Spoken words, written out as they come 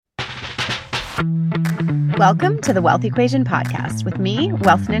Welcome to the Wealth Equation Podcast with me,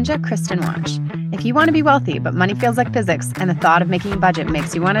 Wealth Ninja Kristen Watch. If you want to be wealthy, but money feels like physics and the thought of making a budget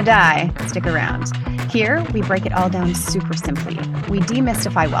makes you want to die, stick around. Here, we break it all down super simply. We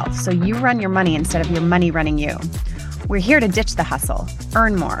demystify wealth so you run your money instead of your money running you. We're here to ditch the hustle,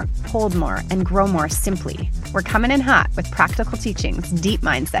 earn more, hold more, and grow more simply. We're coming in hot with practical teachings, deep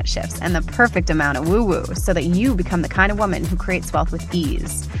mindset shifts, and the perfect amount of woo-woo so that you become the kind of woman who creates wealth with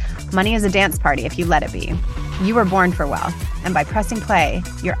ease. Money is a dance party if you let it be. You were born for wealth, and by pressing play,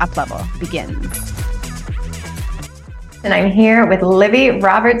 your up level begins. And I'm here with Libby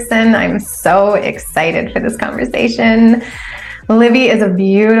Robertson. I'm so excited for this conversation. Libby is a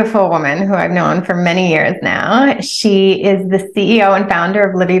beautiful woman who I've known for many years now. She is the CEO and founder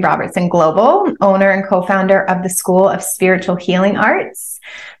of Libby Robertson Global, owner and co-founder of the School of Spiritual Healing Arts,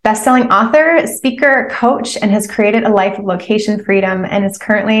 best-selling author, speaker, coach, and has created a life of location freedom and is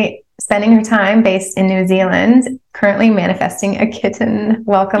currently spending her time based in New Zealand, currently manifesting a kitten.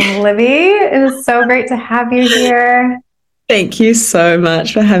 Welcome, Libby. It is so great to have you here. Thank you so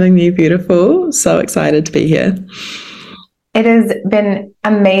much for having me, beautiful. So excited to be here. It has been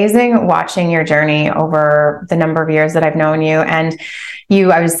amazing watching your journey over the number of years that I've known you. And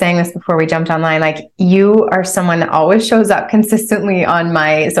you, I was saying this before we jumped online, like you are someone that always shows up consistently on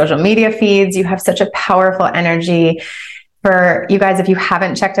my social media feeds. You have such a powerful energy. For you guys, if you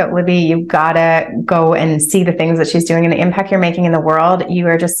haven't checked out Libby, you've got to go and see the things that she's doing and the impact you're making in the world. You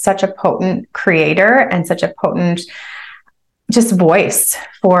are just such a potent creator and such a potent just voice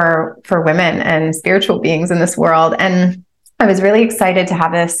for women and spiritual beings in this world. And I was really excited to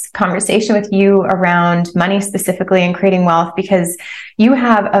have this conversation with you around money specifically and creating wealth because you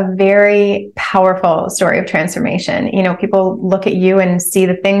have a very powerful story of transformation. You know, people look at you and see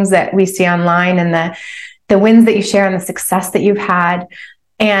the things that we see online and the wins that you share and the success that you've had.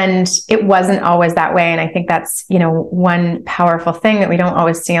 And it wasn't always that way. And I think that's, you know, one powerful thing that we don't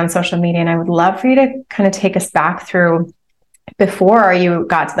always see on social media. And I would love for you to kind of take us back through before you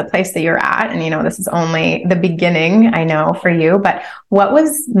got to the place that you're at. And, you know, this is only the beginning, I know, for you, but what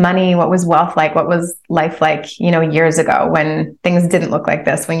was money? What was wealth like? What was life like, you know, years ago when things didn't look like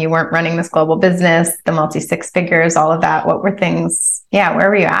this, when you weren't running this global business, the multi six figures, all of that? What were things? Yeah. Where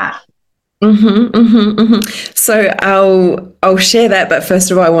were you at? So I'll share that, but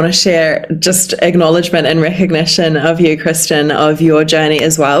first of all, I want to share just acknowledgement and recognition of you, Kristen, of your journey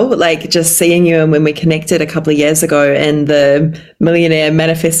as well. Like just seeing you, and when we connected a couple of years ago in the Millionaire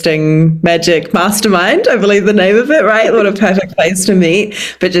Manifesting Magic Mastermind, I believe the name of it, right? What a perfect place to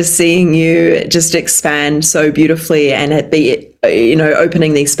meet. But just seeing you just expand so beautifully and it be, you know,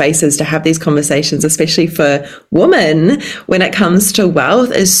 opening these spaces to have these conversations, especially for women when it comes to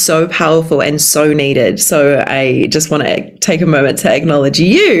wealth, is so powerful and so needed. So I just want to take a moment to acknowledge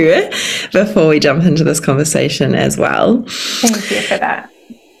you before we jump into this conversation as well. Thank you for that.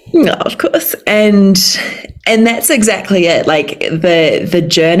 No, of course. And that's exactly it. Like the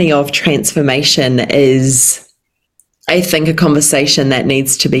journey of transformation is, I think, a conversation that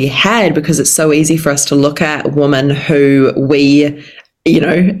needs to be had because it's so easy for us to look at women who we, you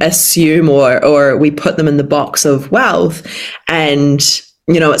know, assume or we put them in the box of wealth. And,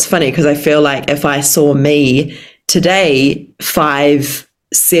 you know, it's funny because I feel like if I saw me today, 5,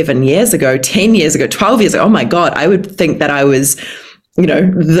 7 years ago, 10 years ago, 12 years ago, oh my God, I would think that I was, you know,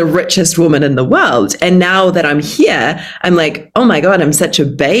 the richest woman in the world. And now that I'm here, I'm like, oh my God, I'm such a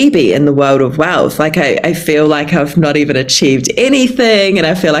baby in the world of wealth. Like I feel like I've not even achieved anything and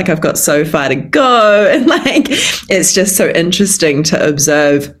I feel like I've got so far to go. And like, it's just so interesting to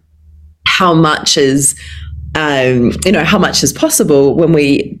observe how much is, you know, how much is possible when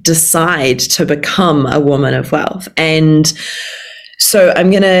we decide to become a woman of wealth. And so I'm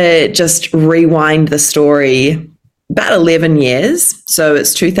going to just rewind the story about 11 years. So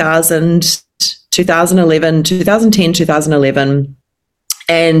it's 2000, 2011, 2010, 2011.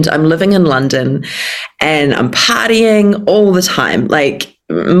 And I'm living in London and I'm partying all the time, like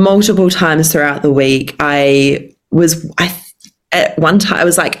multiple times throughout the week. At one time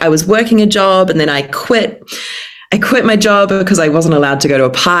I was working a job and then I quit my job because I wasn't allowed to go to a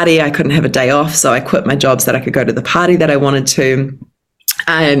party. I couldn't have a day off. So I quit my job so that I could go to the party that I wanted to.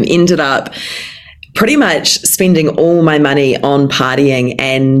 Ended up pretty much spending all my money on partying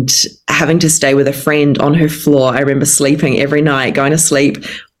and having to stay with a friend on her floor. I remember sleeping every night, going to sleep.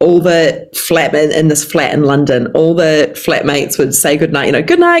 All the flatmen in this flat in London, all the flatmates would say goodnight, you know,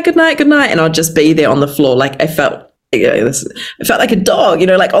 good night, good night, good night. And I'd just be there on the floor. Like I felt like a dog, you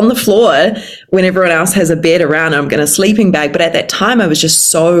know, like on the floor when everyone else has a bed around. I'm going to sleeping bag. But at that time, I was just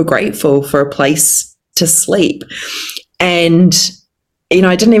so grateful for a place to sleep. And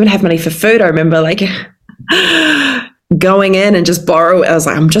I didn't even have money for food. I remember like going in and I was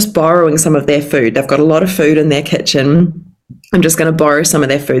like, I'm just borrowing some of their food. They've got a lot of food in their kitchen. I'm just going to borrow some of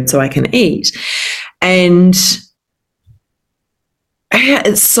their food so I can eat. And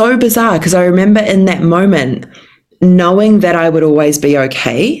it's so bizarre because I remember in that moment knowing that I would always be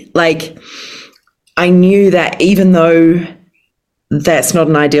okay. Like I knew that even though that's not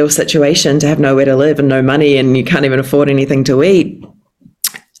an ideal situation to have nowhere to live and no money and you can't even afford anything to eat,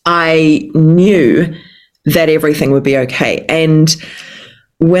 I knew that everything would be okay. And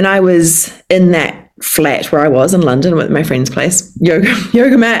when I was in that flat where I was in London with my friend's place,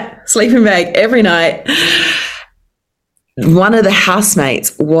 yoga mat, sleeping bag every night, one of the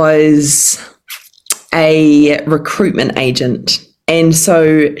housemates was a recruitment agent. And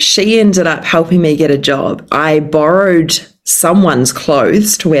so she ended up helping me get a job. I borrowed someone's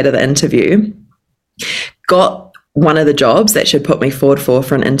clothes to wear to the interview, got one of the jobs that she'd put me forward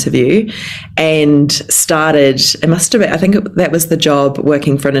for an interview, and started, I think that was the job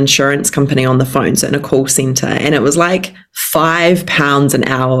working for an insurance company on the phone, so in a call center. And it was like £5 an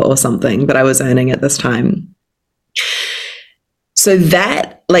hour or something that I was earning at this time. So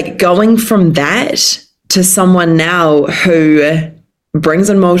that, like going from that to someone now who brings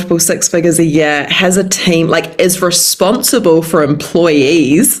in multiple six figures a year, has a team, like is responsible for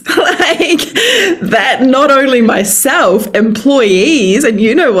employees, like that, not only myself, employees, and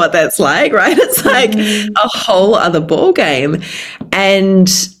you know what that's like, right? It's like a whole other ball game, and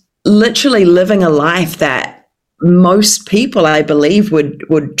literally living a life that most people, I believe,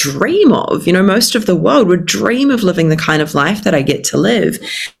 would dream of. Most of the world would dream of living the kind of life that I get to live.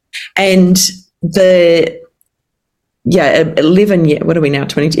 And 11 years, what are we now,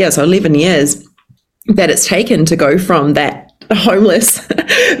 20? Yeah, so 11 years that it's taken to go from that homeless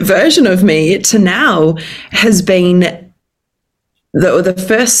version of me to now has been the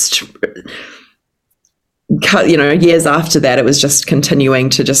first, years after that, it was just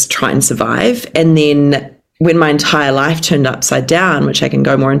continuing to just try and survive. And then when my entire life turned upside down, which I can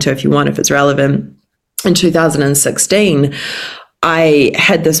go more into if you want, if it's relevant, in 2016, I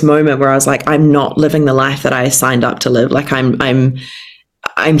had this moment where I was like, I'm not living the life that I signed up to live. Like I'm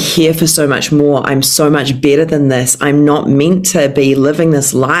here for so much more. I'm so much better than this. I'm not meant to be living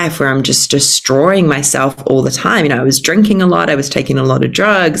this life where I'm just destroying myself all the time. I was drinking a lot. I was taking a lot of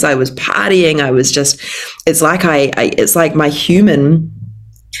drugs. I was partying. I was just, it's like my human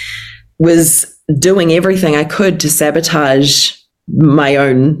was doing everything I could to sabotage my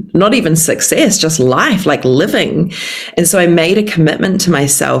own, not even success, just life, like living. And so I made a commitment to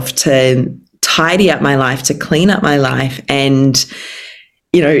myself to tidy up my life, to clean up my life, and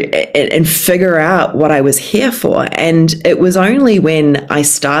and figure out what I was here for. And it was only when I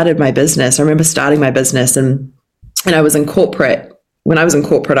started my business, I remember starting my business and I was in corporate. When I was in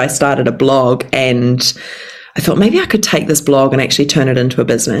corporate, I started a blog, and I thought maybe I could take this blog and actually turn it into a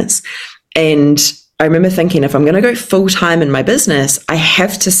business. And I remember thinking, if I'm going to go full time in my business, I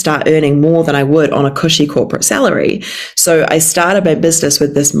have to start earning more than I would on a cushy corporate salary. So I started my business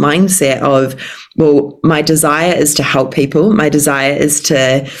with this mindset of, well, my desire is to help people. My desire is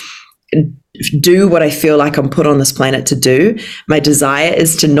to do what I feel like I'm put on this planet to do. My desire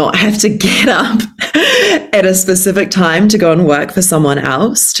is to not have to get up at a specific time to go and work for someone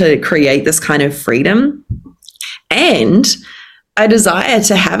else, to create this kind of freedom. And I desire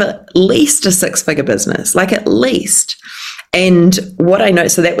to have at least a six-figure business, like at least. And what I know,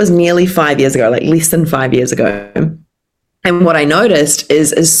 so that was nearly 5 years ago, like less than 5 years ago. And what I noticed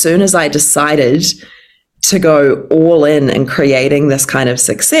is as soon as I decided to go all in creating this kind of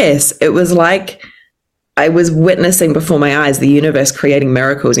success, it was like I was witnessing before my eyes the universe creating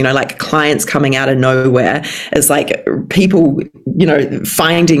miracles, like clients coming out of nowhere. It's like people,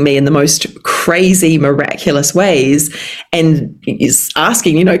 finding me in the most crazy, miraculous ways and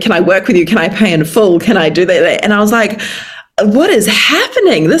asking, can I work with you? Can I pay in full? Can I do that? And I was like, what is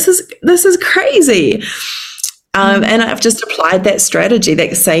happening? This is crazy. And I've just applied that strategy,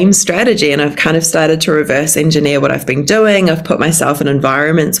 that same strategy, and I've kind of started to reverse engineer what I've been doing. I've put myself in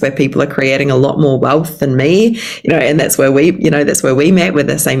environments where people are creating a lot more wealth than me, and that's where we met with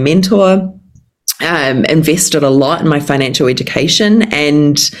the same mentor. Invested a lot in my financial education,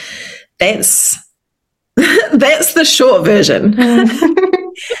 and that's the short version.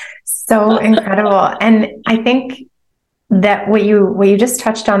 So incredible. And I think that what you just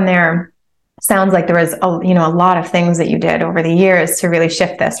touched on there sounds like there was a lot of things that you did over the years to really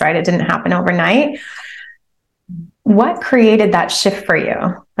shift this, right? It didn't happen overnight. What created that shift for you?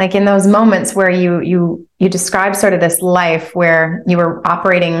 Like in those moments where you described sort of this life where you were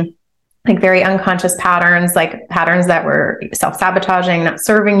operating like very unconscious patterns, like patterns that were self-sabotaging, not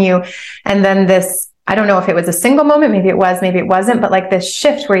serving you. And then this, I don't know if it was a single moment, maybe it was, maybe it wasn't, but like this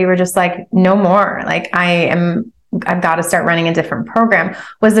shift where you were just like, no more, like I've got to start running a different program.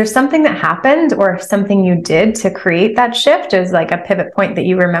 Was there something that happened or something you did to create that shift as like a pivot point that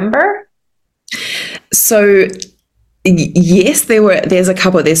you remember? So yes, there's a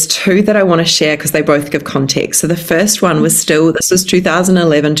couple. There's two that I want to share because they both give context. So the first one was this was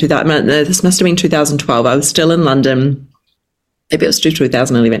 2011, this must have been 2012. I was still in London. Maybe it was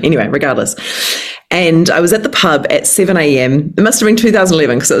 2011. Anyway, regardless. And I was at the pub at 7 a.m. It must have been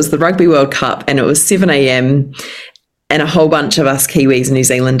 2011 because it was the Rugby World Cup, and it was 7 a.m. and a whole bunch of us Kiwis and New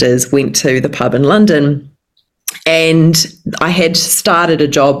Zealanders went to the pub in London. And I had started a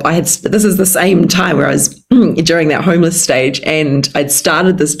job. This is the same time where I was during that homeless stage, and I'd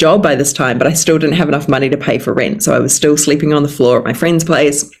started this job by this time, but I still didn't have enough money to pay for rent. So I was still sleeping on the floor at my friend's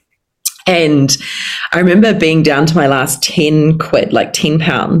place. And I remember being down to my last 10 quid, like 10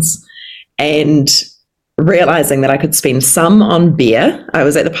 pounds, and realizing that I could spend some on beer. I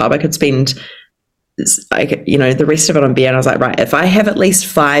was at the pub. I could spend, the rest of it on beer. And I was like, right, if I have at least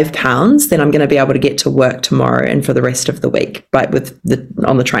 £5, then I'm going to be able to get to work tomorrow and for the rest of the week, right,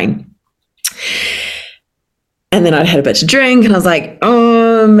 on the train. And then I'd had a bit to drink, and I was like,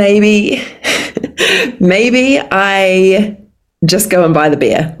 oh, maybe I just go and buy the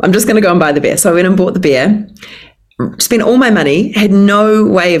beer. I'm just going to go and buy the beer. So I went and bought the beer, spent all my money, had no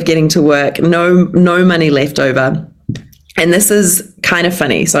way of getting to work, no money left over. And this is kind of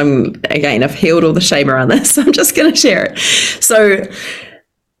funny. So I've healed all the shame around this. So I'm just going to share it. So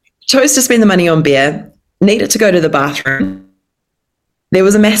chose to spend the money on beer, needed to go to the bathroom. There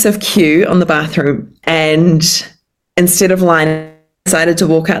was a massive queue on the bathroom, and instead of lining, I decided to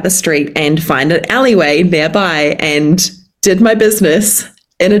walk out the street and find an alleyway nearby and did my business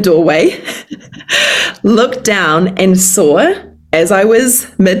in a doorway, looked down and saw, as I was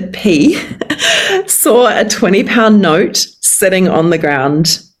mid-pee, saw a £20 note sitting on the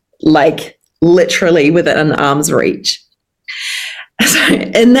ground, like literally within an arm's reach. So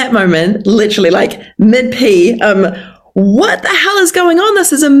in that moment, literally like mid-pee, what the hell is going on?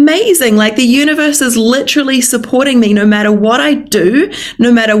 This is amazing. Like the universe is literally supporting me no matter what I do, no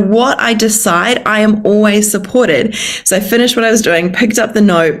matter what I decide, I am always supported. So I finished what I was doing, picked up the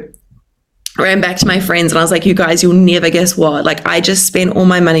note, ran back to my friends, and I was like, you guys, you'll never guess what. Like I just spent all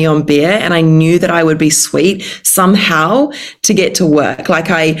my money on beer, and I knew that I would be sweet somehow to get to work. Like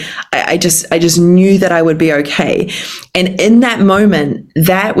I just knew that I would be okay. And in that moment,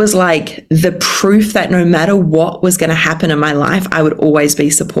 that was like the proof that no matter what was going to happen in my life, I would always be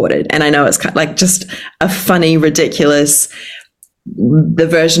supported. And I know it's kind of like just a funny, ridiculous, the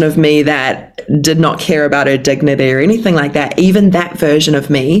version of me that did not care about her dignity or anything like that. Even that version of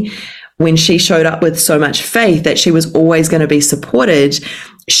me, when she showed up with so much faith that she was always going to be supported,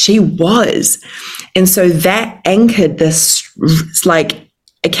 she was. And so that anchored this, like,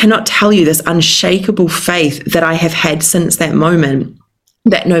 I cannot tell you, this unshakable faith that I have had since that moment,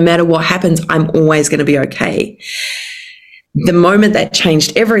 that no matter what happens, I'm always going to be okay. The moment that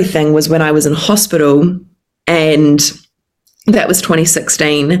changed everything was when I was in hospital, and that was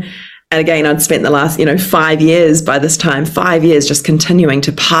 2016. And again, I'd spent the last, 5 years by this time, 5 years just continuing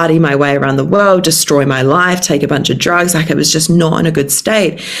to party my way around the world, destroy my life, take a bunch of drugs. Like I was just not in a good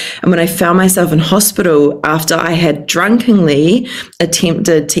state. And when I found myself in hospital after I had drunkenly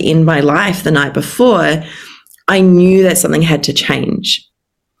attempted to end my life the night before, I knew that something had to change.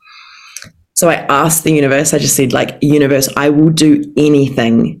 So I asked the universe, I just said, like, universe, I will do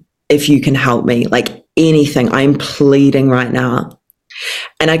anything if you can help me, like anything. I'm pleading right now.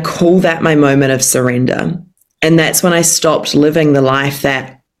 And I call that my moment of surrender. And that's when I stopped living the life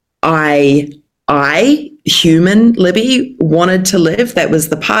that I, human Libby, wanted to live. That was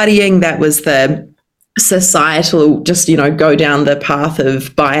the partying, that was the societal, just, go down the path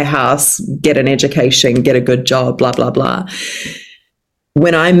of buy a house, get an education, get a good job, blah, blah, blah.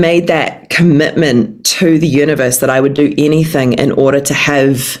 When I made that commitment to the universe that I would do anything in order to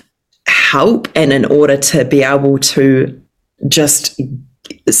have help and in order to be able to just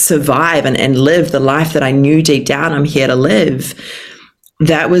survive and live the life that I knew deep down I'm here to live,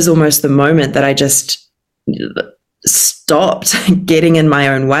 that was almost the moment that I just stopped getting in my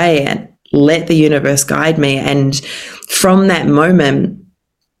own way and let the universe guide me. And from that moment,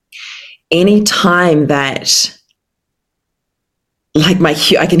 any time that, like,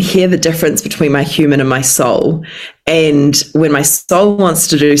 I can hear the difference between my human and my soul. And when my soul wants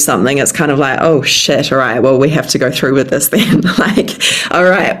to do something, it's kind of like, oh shit, all right, well, we have to go through with this then. Like, all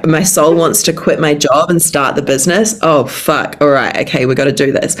right, my soul wants to quit my job and start the business. Oh, fuck. All right, okay, we got to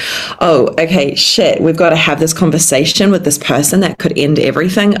do this. Oh, okay, shit, we've got to have this conversation with this person that could end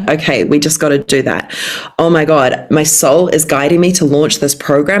everything. Okay, we just got to do that. Oh my God, my soul is guiding me to launch this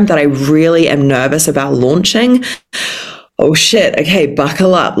program that I really am nervous about launching. Oh shit, okay,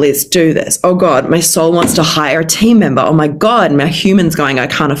 buckle up, let's do this. Oh God, my soul wants to hire a team member. Oh my God, my human's going, I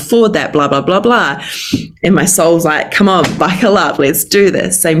can't afford that, blah, blah, blah, blah. And my soul's like, come on, buckle up, let's do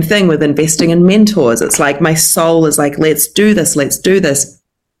this. Same thing with investing in mentors. It's like my soul is like, let's do this, let's do this.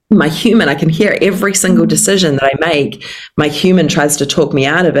 My human, I can hear every single decision that I make. My human tries to talk me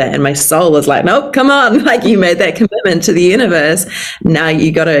out of it. And my soul is like, nope, come on. Like, you made that commitment to the universe. Now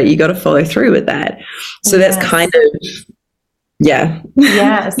you gotta follow through with that. So yes. That's kind of, yeah.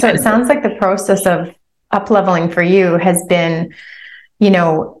 Yeah. So it sounds like the process of up-leveling for you has been,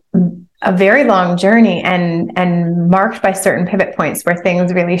 a very long journey and marked by certain pivot points where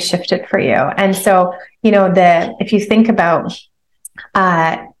things really shifted for you. And so, if you think about,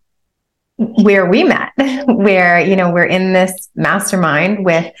 where we met, where, we're in this mastermind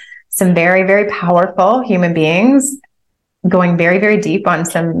with some very, very powerful human beings going very, very deep on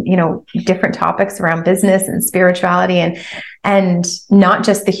some, different topics around business and spirituality and not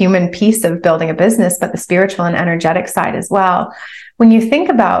just the human piece of building a business, but the spiritual and energetic side as well. When you think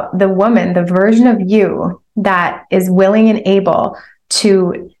about the woman, the version of you that is willing and able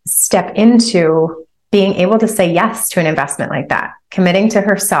to step into being able to say yes to an investment like that, committing to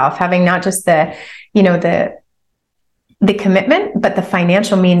herself, having not just the commitment, but the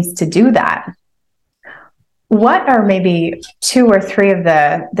financial means to do that. What are maybe 2 or 3 of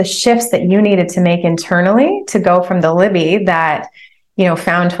the shifts that you needed to make internally to go from the Libby that,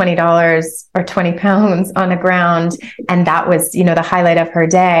 found $20 or 20 pounds on the ground, and that was, the highlight of her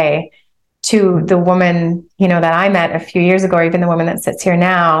day, to the woman, that I met a few years ago, or even the woman that sits here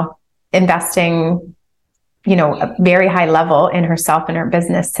now, investing, a very high level in herself and her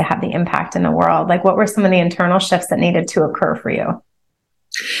business to have the impact in the world? Like, what were some of the internal shifts that needed to occur for you?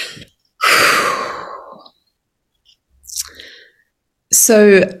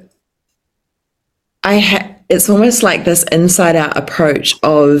 So it's almost like this inside out approach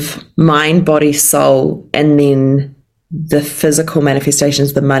of mind, body, soul, and then the physical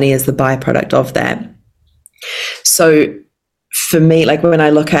manifestations, the money is the byproduct of that. So for me, like when I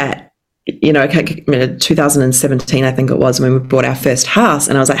look at, 2017, I think it was, when we bought our first house,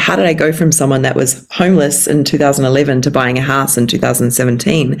 and I was like, how did I go from someone that was homeless in 2011 to buying a house in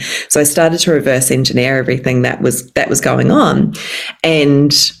 2017? So I started to reverse engineer everything that was going on,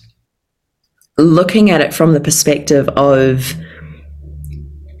 and looking at it from the perspective of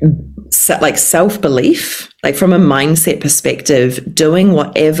like self-belief, like from a mindset perspective, doing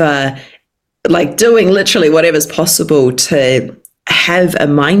literally whatever's possible to have a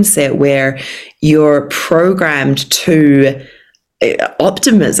mindset where you're programmed to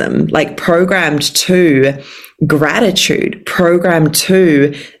optimism, like programmed to gratitude, programmed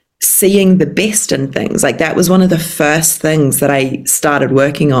to seeing the best in things. Like that was one of the first things that I started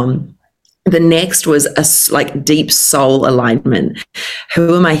working on. The next was a deep soul alignment.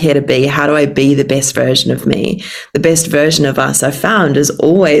 Who am I here to be? How do I be the best version of me? The best version of us, I found, is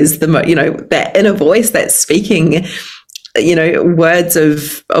always that inner voice that's speaking words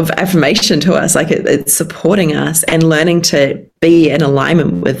of affirmation to us, like it's supporting us, and learning to be in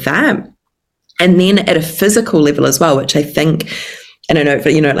alignment with that. And then at a physical level as well, which I think, I don't know,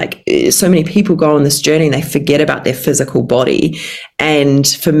 so many people go on this journey and they forget about their physical body. And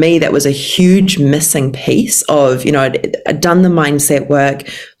for me, that was a huge missing piece of, I'd done the mindset work,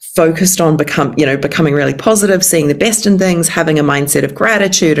 focused on becoming really positive, seeing the best in things, having a mindset of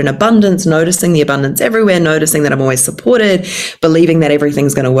gratitude and abundance, noticing the abundance everywhere, noticing that I'm always supported, believing that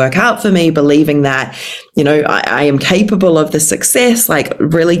everything's going to work out for me, believing that, I am capable of the success, like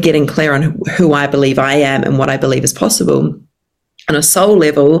really getting clear on who I believe I am and what I believe is possible. On a soul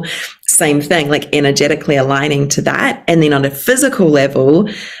level, same thing, like energetically aligning to that. And then on a physical level,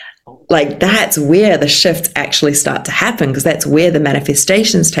 like that's where the shifts actually start to happen, because that's where the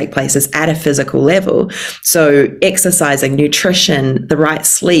manifestations take place, is at a physical level. So exercising, nutrition, the right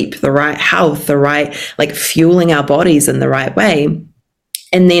sleep, the right health, the right, like fueling our bodies in the right way.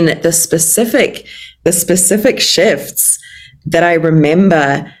 And then the specific shifts that I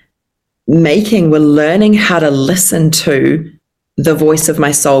remember making were learning how to listen to the voice of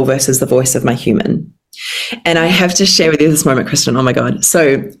my soul versus the voice of my human. And I have to share with you this moment, Kristen. Oh my God.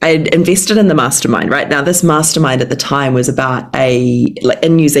 So I invested in the mastermind. Right now, this mastermind at the time was about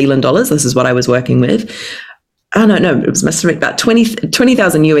in New Zealand dollars. This is what I was working with. oh no, it was must have been about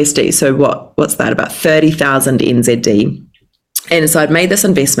 20,000 USD. So what's that? About 30,000 NZD. And so I'd made this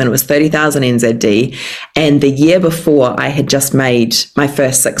investment. It was 30,000 NZD. And the year before, I had just made my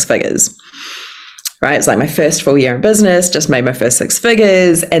first six figures. Right. It's like my first full year in business, just made my first six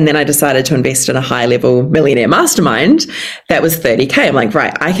figures. And then I decided to invest in a high level millionaire mastermind that was 30K. I'm like,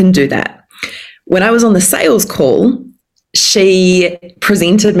 right, I can do that. When I was on the sales call, she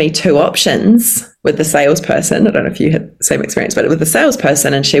presented me two options with the salesperson. I don't know if you had the same experience, but with the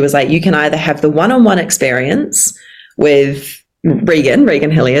salesperson. And she was like, you can either have the one-on-one experience with Regan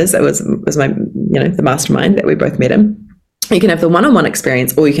Hilliers. That was my, the mastermind that we both met in. You can have the one-on-one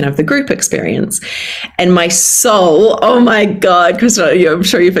experience, or you can have the group experience. And my soul, oh my God, Krista, I'm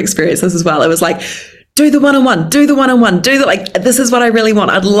sure you've experienced this as well. It was like, do the one-on-one, this is what I really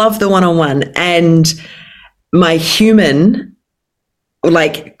want. I'd love the one-on-one. And my human,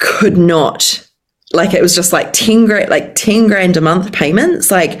 could not, it was just 10 grand a month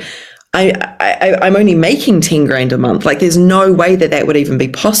payments. I'm only making 10 grand a month. There's no way that would even be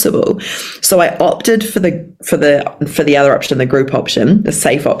possible. So I opted for the other option, the group option, the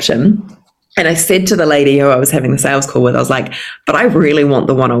safe option. And I said to the lady who I was having the sales call with, I was like, but I really want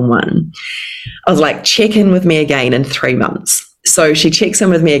the one-on-one. I was like, check in with me again in 3 months. So she checks in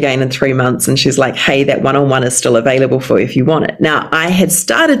with me again in 3 months, and she's like, hey, that one-on-one is still available for you if you want it. Now, I had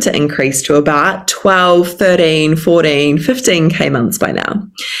started to increase to about 12, 13, 14, 15K months by now.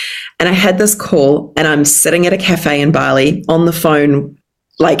 And I had this call, and I'm sitting at a cafe in Bali on the phone,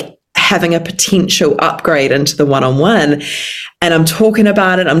 having a potential upgrade into the one-on-one. And I'm talking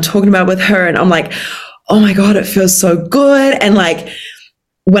about it. I'm talking about it with her. And I'm like, oh my God, it feels so good. And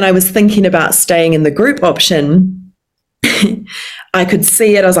when I was thinking about staying in the group option, I could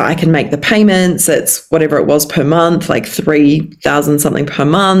see it. I was like, I can make the payments. It's whatever it was per month, 3,000 something per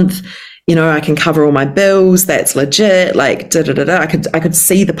month. I can cover all my bills. That's legit. I could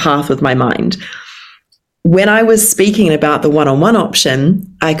see the path with my mind. When I was speaking about the one-on-one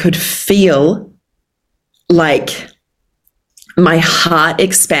option, I could feel my heart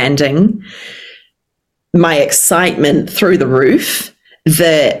expanding, my excitement through the roof,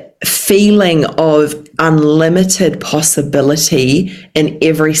 the feeling of unlimited possibility in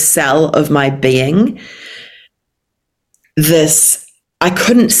every cell of my being. I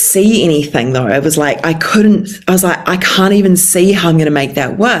couldn't see anything though. I was like, I can't even see how I'm going to make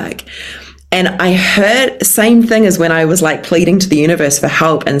that work. And I heard same thing as when I was pleading to the universe for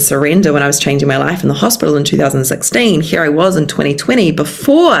help and surrender when I was changing my life in the hospital in 2016. Here I was in 2020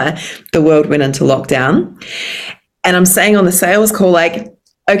 before the world went into lockdown. And I'm saying on the sales call,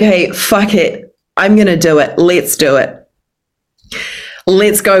 okay, fuck it. I'm going to do it. Let's do it.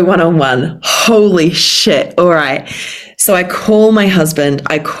 Let's go one-on-one. Holy shit. All right. So I call my husband,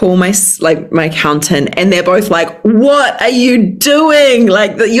 I call my accountant, and they're both like, what are you doing?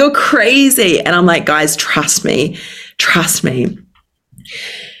 You're crazy. And I'm like, guys, trust me.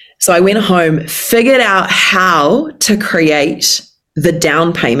 So I went home, figured out how to create the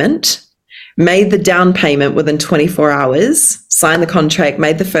down payment, made the down payment within 24 hours, signed the contract,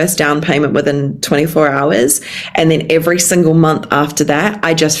 made the first down payment within 24 hours. And then every single month after that,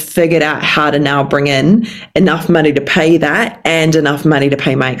 I just figured out how to now bring in enough money to pay that and enough money to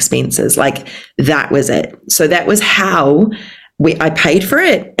pay my expenses. That was it. So that was how I paid for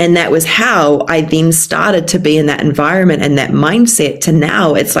it. And that was how I then started to be in that environment and that mindset to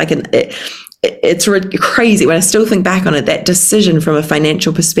now it's it's crazy. When I still think back on it, that decision from a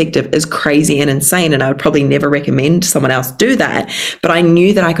financial perspective is crazy and insane. And I would probably never recommend someone else do that. But I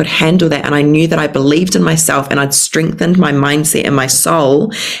knew that I could handle that. And I knew that I believed in myself, and I'd strengthened my mindset and my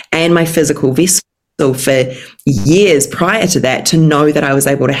soul and my physical vessel for years prior to that, to know that I was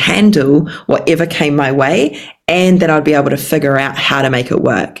able to handle whatever came my way, and that I'd be able to figure out how to make it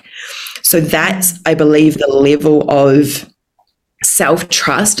work. So that's, I believe, the level of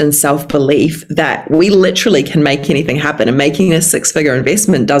self-trust and self-belief that we literally can make anything happen. And making a six-figure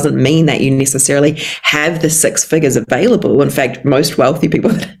investment doesn't mean that you necessarily have the six figures available. In fact, most wealthy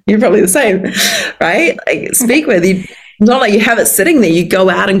people, you're probably the same, right? Speak with you. Not like you have it sitting there, you go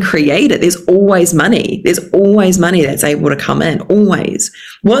out and create it. There's always money. There's always money that's able to come in, always.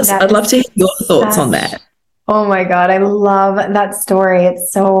 I'd love to hear your thoughts on that. Oh my God, I love that story.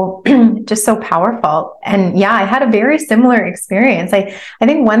 It's so just so powerful. And yeah, I had a very similar experience. I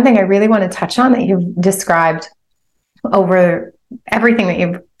think one thing I really want to touch on that you've described over everything that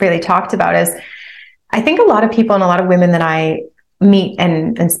you've really talked about is, I think a lot of people and a lot of women that I meet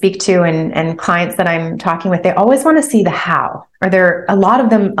and speak to and clients that I'm talking with, they always want to see the how, or a lot of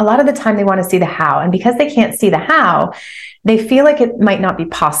the time they want to see the how. And because they can't see the how, they feel like it might not be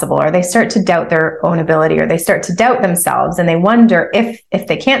possible, or they start to doubt their own ability, or they start to doubt themselves. And they wonder if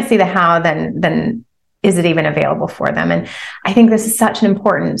they can't see the how, then is it even available for them? And I think this is such an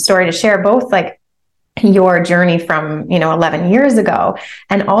important story to share, both like your journey from, 11 years ago,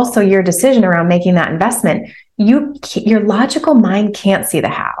 and also your decision around making that investment. Your logical mind can't see the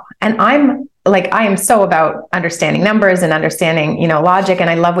how. And I am so about understanding numbers and understanding, logic. And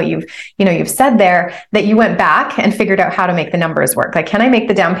I love what you've said there, that you went back and figured out how to make the numbers work. Like, can I make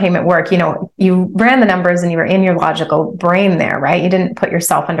the down payment work? You ran the numbers and you were in your logical brain there, right? You didn't put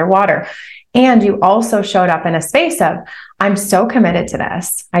yourself underwater. And you also showed up in a space of, I'm so committed to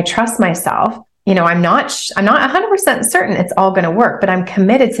this. I trust myself. I'm not 100% certain it's all going to work, but I'm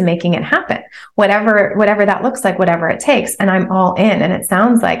committed to making it happen, whatever that looks like, whatever it takes. And I'm all in. And it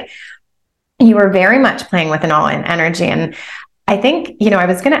sounds like you were very much playing with an all-in energy. And I think, I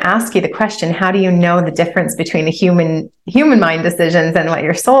was going to ask you the question, how do you know the difference between the human mind decisions and what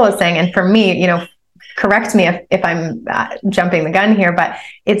your soul is saying? And for me, correct me if I'm jumping the gun here, but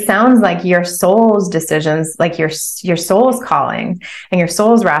it sounds like your soul's decisions, like your soul's calling and your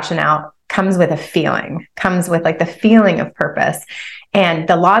soul's rationale, comes with a feeling, comes with like the feeling of purpose. And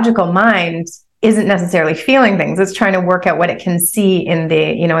the logical mind isn't necessarily feeling things. It's trying to work out what it can see in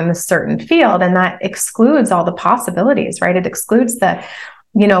the certain field. And that excludes all the possibilities, right? It excludes the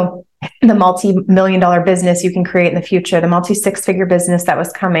multi-million-dollar business you can create in the future, the multi-six-figure business that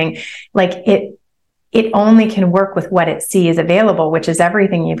was coming. Like it only can work with what it sees available, which is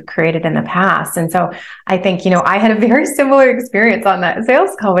everything you've created in the past. And so I think, I had a very similar experience on that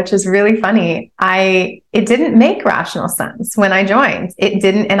sales call, which is really funny. It didn't make rational sense when I joined. It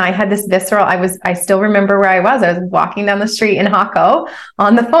didn't. And I had this visceral, I still remember where I was. I was walking down the street in Hako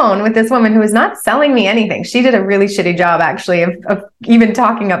on the phone with this woman who was not selling me anything. She did a really shitty job, actually, of even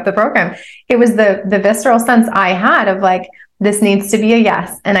talking up the program. It was the visceral sense I had of like, this needs to be a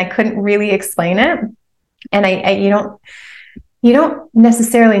yes. And I couldn't really explain it. And you don't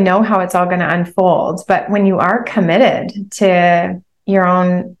necessarily know how it's all going to unfold, but when you are committed to your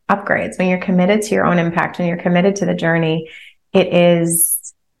own upgrades, when you're committed to your own impact, when you're committed to the journey, it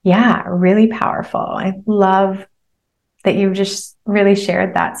is, really powerful. I love that you just really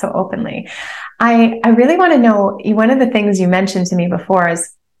shared that so openly. I really want to know, one of the things you mentioned to me before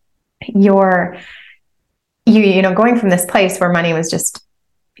is going from this place where money was just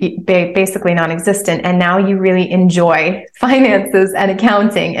basically non-existent, and now you really enjoy finances and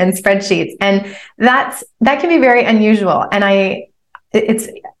accounting and spreadsheets, and that can be very unusual. And it's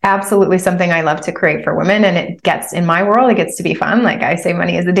absolutely something I love to create for women, and in my world, it gets to be fun. Like I say,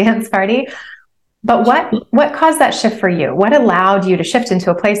 money is a dance party. But what caused that shift for you? What allowed you to shift into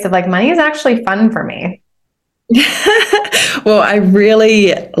a place of like, money is actually fun for me? Well, I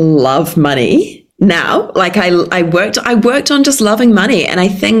really love money. Now, like I worked on just loving money. And I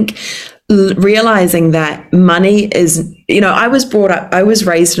think realizing that money is, I was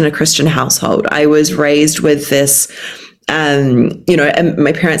raised in a Christian household. I was raised with this, and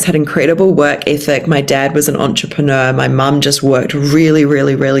my parents had incredible work ethic. My dad was an entrepreneur. My mum just worked really,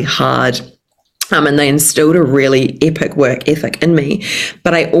 really, really hard. And they instilled a really epic work ethic in me.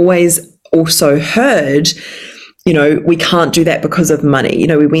 But I always also heard, we can't do that because of money.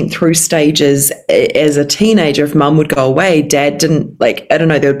 We went through stages as a teenager. If mum would go away, dad didn't, there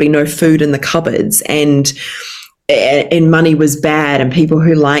would be no food in the cupboards, and money was bad, and people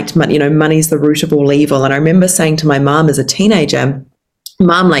who liked money, money's the root of all evil. And I remember saying to my mum as a teenager,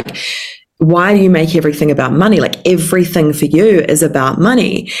 Mum, why do you make everything about money? Like, everything for you is about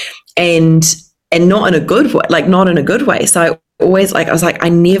money, and not in a good way, not in a good way. So I was like, I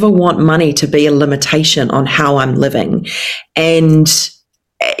never want money to be a limitation on how I'm living. And,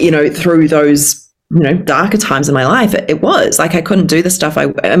 through those, darker times in my life, it was like, I couldn't do the stuff. I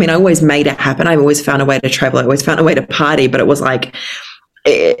always made it happen. I always found a way to travel. I always found a way to party, but it was like,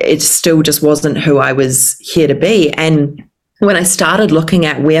 it still just wasn't who I was here to be. And when I started looking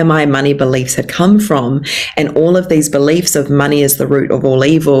at where my money beliefs had come from, and all of these beliefs of money is the root of all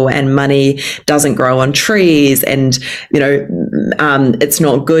evil, and money doesn't grow on trees, and, it's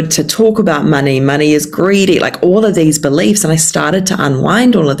not good to talk about money, money is greedy, like all of these beliefs. And I started to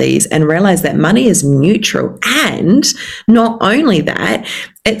unwind all of these and realize that money is neutral. And not only that,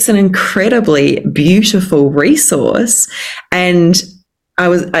 it's an incredibly beautiful resource. And I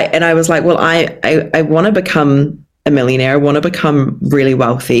was like, well, I want to become a millionaire. I want to become really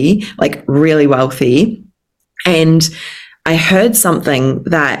wealthy, really wealthy. And I heard something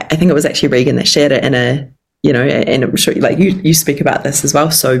that I think it was actually Regan that shared it in and I'm sure like you speak about this as well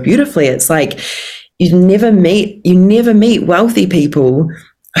so beautifully. It's like you never meet wealthy people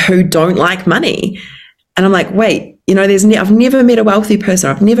who don't like money. And I'm like, wait, I've never met a wealthy person.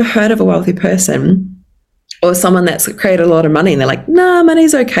 I've never heard of a wealthy person or someone that's created a lot of money and they're like, nah,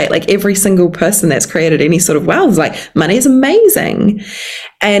 money's okay. Like every single person that's created any sort of wealth is like, money's amazing.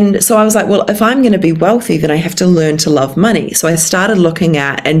 And so I was like, well, if I'm going to be wealthy, then I have to learn to love money. So I started looking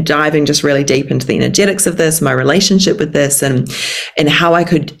at and diving just really deep into the energetics of this, my relationship with this, and how I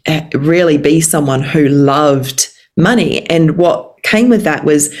could really be someone who loved money. And what came with that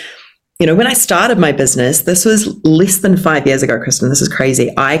was, when I started my business, this was less than 5 years ago, Kristen, this is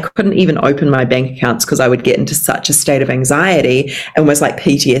crazy. I couldn't even open my bank accounts because I would get into such a state of anxiety, almost like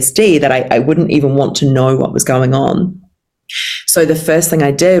PTSD, that I wouldn't even want to know what was going on. So the first thing I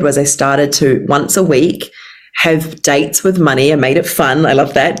did was I started to once a week have dates with money. I made it fun. I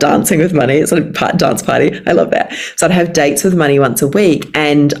love that. Dancing with money. It's a dance party. I love that. So I'd have dates with money once a week.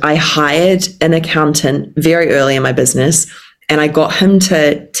 And I hired an accountant very early in my business. And I got him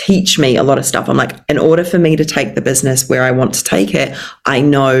to teach me a lot of stuff. I'm like, in order for me to take the business where I want to take it, I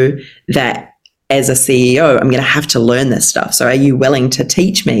know that as a CEO, I'm going to have to learn this stuff. So are you willing to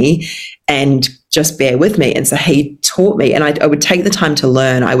teach me and just bear with me? And so he taught me, and I would take the time to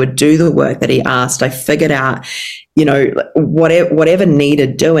learn. I would do the work that he asked. I figured out, whatever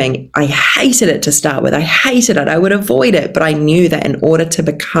needed doing. I hated it to start with. I hated it. I would avoid it. But I knew that in order to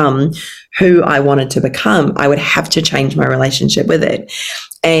become who I wanted to become, I would have to change my relationship with it.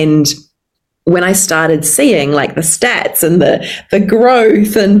 And when I started seeing like the stats and the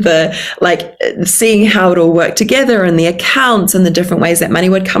growth and the like, seeing how it all worked together and the accounts and the different ways that money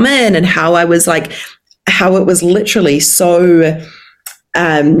would come in, and how I was like, how it was literally so,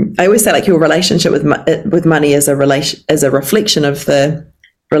 I always say like your relationship with money is a reflection of the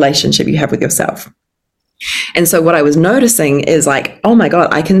relationship you have with yourself. And so what I was noticing is like, oh my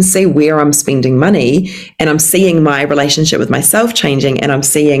God, I can see where I'm spending money, and I'm seeing my relationship with myself changing, and I'm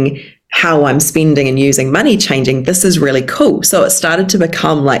seeing how I'm spending and using money changing. This is really cool. So it started to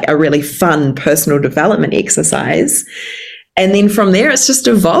become like a really fun personal development exercise. And then from there, it's just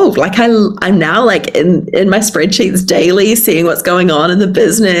evolved. Like I'm now like in my spreadsheets daily, seeing what's going on in the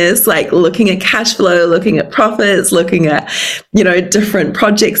business, like looking at cash flow, looking at profits, looking at, different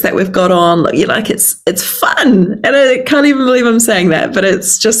projects that we've got on. Like it's fun. And I can't even believe I'm saying that, but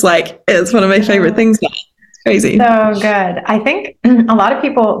it's just like, it's one of my favorite things now. Crazy. So good. I think a lot of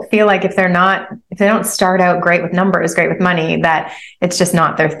people feel like if they don't start out great with numbers, great with money, that it's just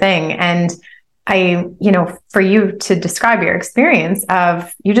not their thing. And for you to describe your experience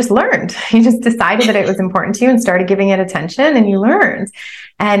of, you just learned, you just decided that it was important to you and started giving it attention, and you learned.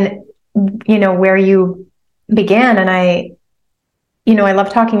 And, where you began, and I love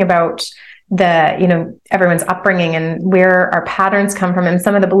talking about everyone's upbringing and where our patterns come from and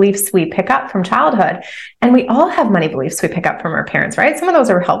some of the beliefs we pick up from childhood. And we all have money beliefs we pick up from our parents, right? Some of those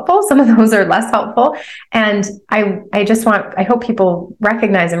are helpful, some of those are less helpful. And I hope people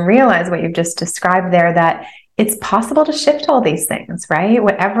recognize and realize what you've just described there, that it's possible to shift all these things, right?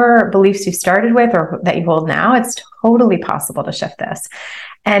 Whatever beliefs you started with or that you hold now, it's totally possible to shift this.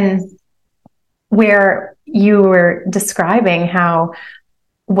 And where you were describing how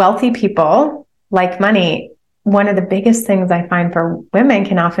wealthy people like money, one of the biggest things I find for women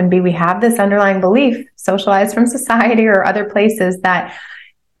can often be, we have this underlying belief socialized from society or other places that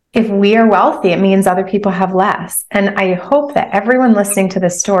if we are wealthy, it means other people have less. And I hope that everyone listening to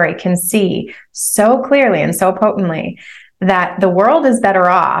this story can see so clearly and so potently that the world is better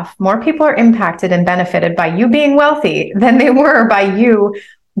off. More people are impacted and benefited by you being wealthy than they were by you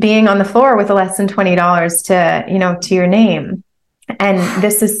being on the floor with less than $20 to your name. And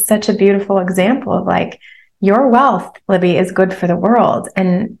this is such a beautiful example of like, your wealth, Libby, is good for the world.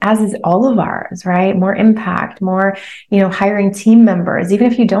 And as is all of ours, right? More impact, more, hiring team members. Even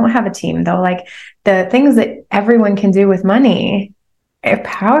if you don't have a team though, like the things that everyone can do with money are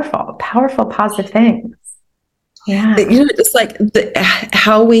powerful, positive things. Yeah. Just like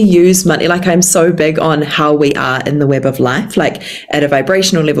how we use money, like I'm so big on how we are in the web of life, like at a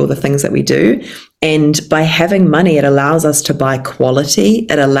vibrational level, the things that we do. And by having money, it allows us to buy quality.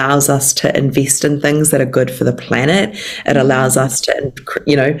 It allows us to invest in things that are good for the planet. It allows us to,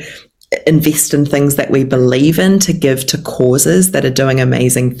 invest in things that we believe in, to give to causes that are doing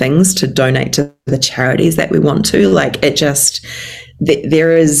amazing things, to donate to the charities that we want to. Like it just,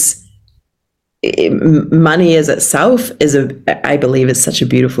 there is, money as itself I believe is such a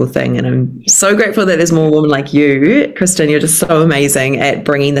beautiful thing. And I'm so grateful that there's more women like you, Kristen. You're just so amazing at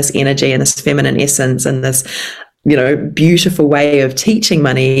bringing this energy and this feminine essence and this beautiful way of teaching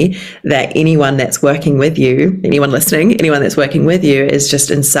money that anyone that's working with you, anyone listening, anyone that's working with you is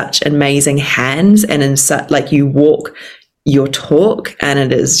just in such amazing hands, and in such, like, you walk your talk, and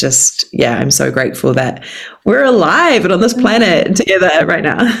it is just, I'm so grateful that we're alive and on this planet together right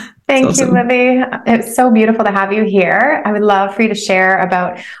now. Thank you, Libby. It's so beautiful to have you here. I would love for you to share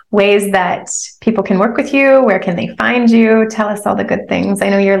about ways that people can work with you. Where can they find you? Tell us all the good things. I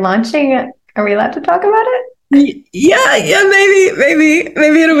know you're launching. Are we allowed to talk about it? Yeah,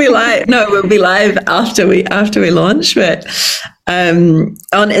 maybe it'll be live. No, we'll be live after we launch. But on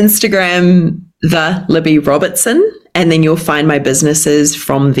Instagram, the Libby Robertson, and then you'll find my businesses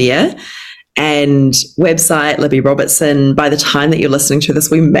from there. And website, Libby Robertson. By the time that you're listening to this,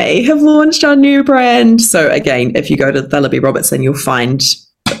 we may have launched our new brand. So again, if you go to the Libby Robertson, you'll find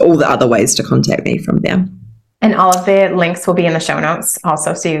all the other ways to contact me from there. And all of the links will be in the show notes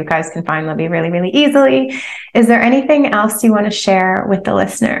also, so you guys can find Libby really, really easily. Is there anything else you want to share with the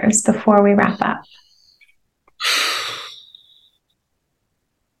listeners before we wrap up?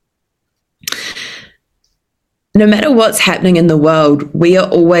 No matter what's happening in the world, we are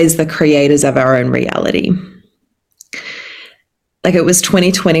always the creators of our own reality. Like, it was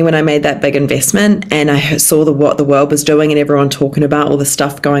 2020 when I made that big investment, and I saw what the world was doing and everyone talking about all the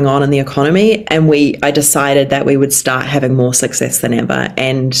stuff going on in the economy. And I decided that we would start having more success than ever.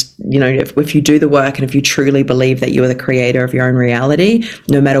 And, if you do the work, and if you truly believe that you are the creator of your own reality,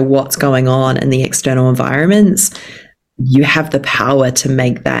 no matter what's going on in the external environments, you have the power to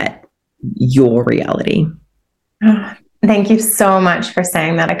make that your reality. Oh, thank you so much for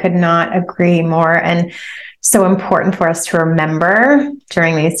saying that. I could not agree more. And so important for us to remember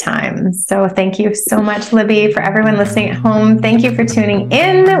during these times. So thank you so much, Libby. For everyone listening at home, thank you for tuning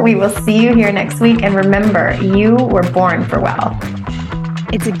in. We will see you here next week. And remember, you were born for wealth.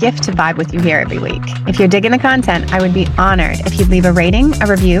 It's a gift to vibe with you here every week. If you're digging the content, I would be honored if you'd leave a rating, a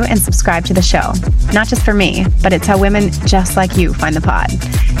review, and subscribe to the show. Not just for me, but it's how women just like you find the pod.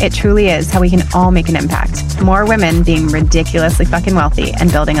 It truly is how we can all make an impact. More women being ridiculously fucking wealthy and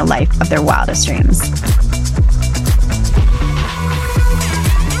building a life of their wildest dreams.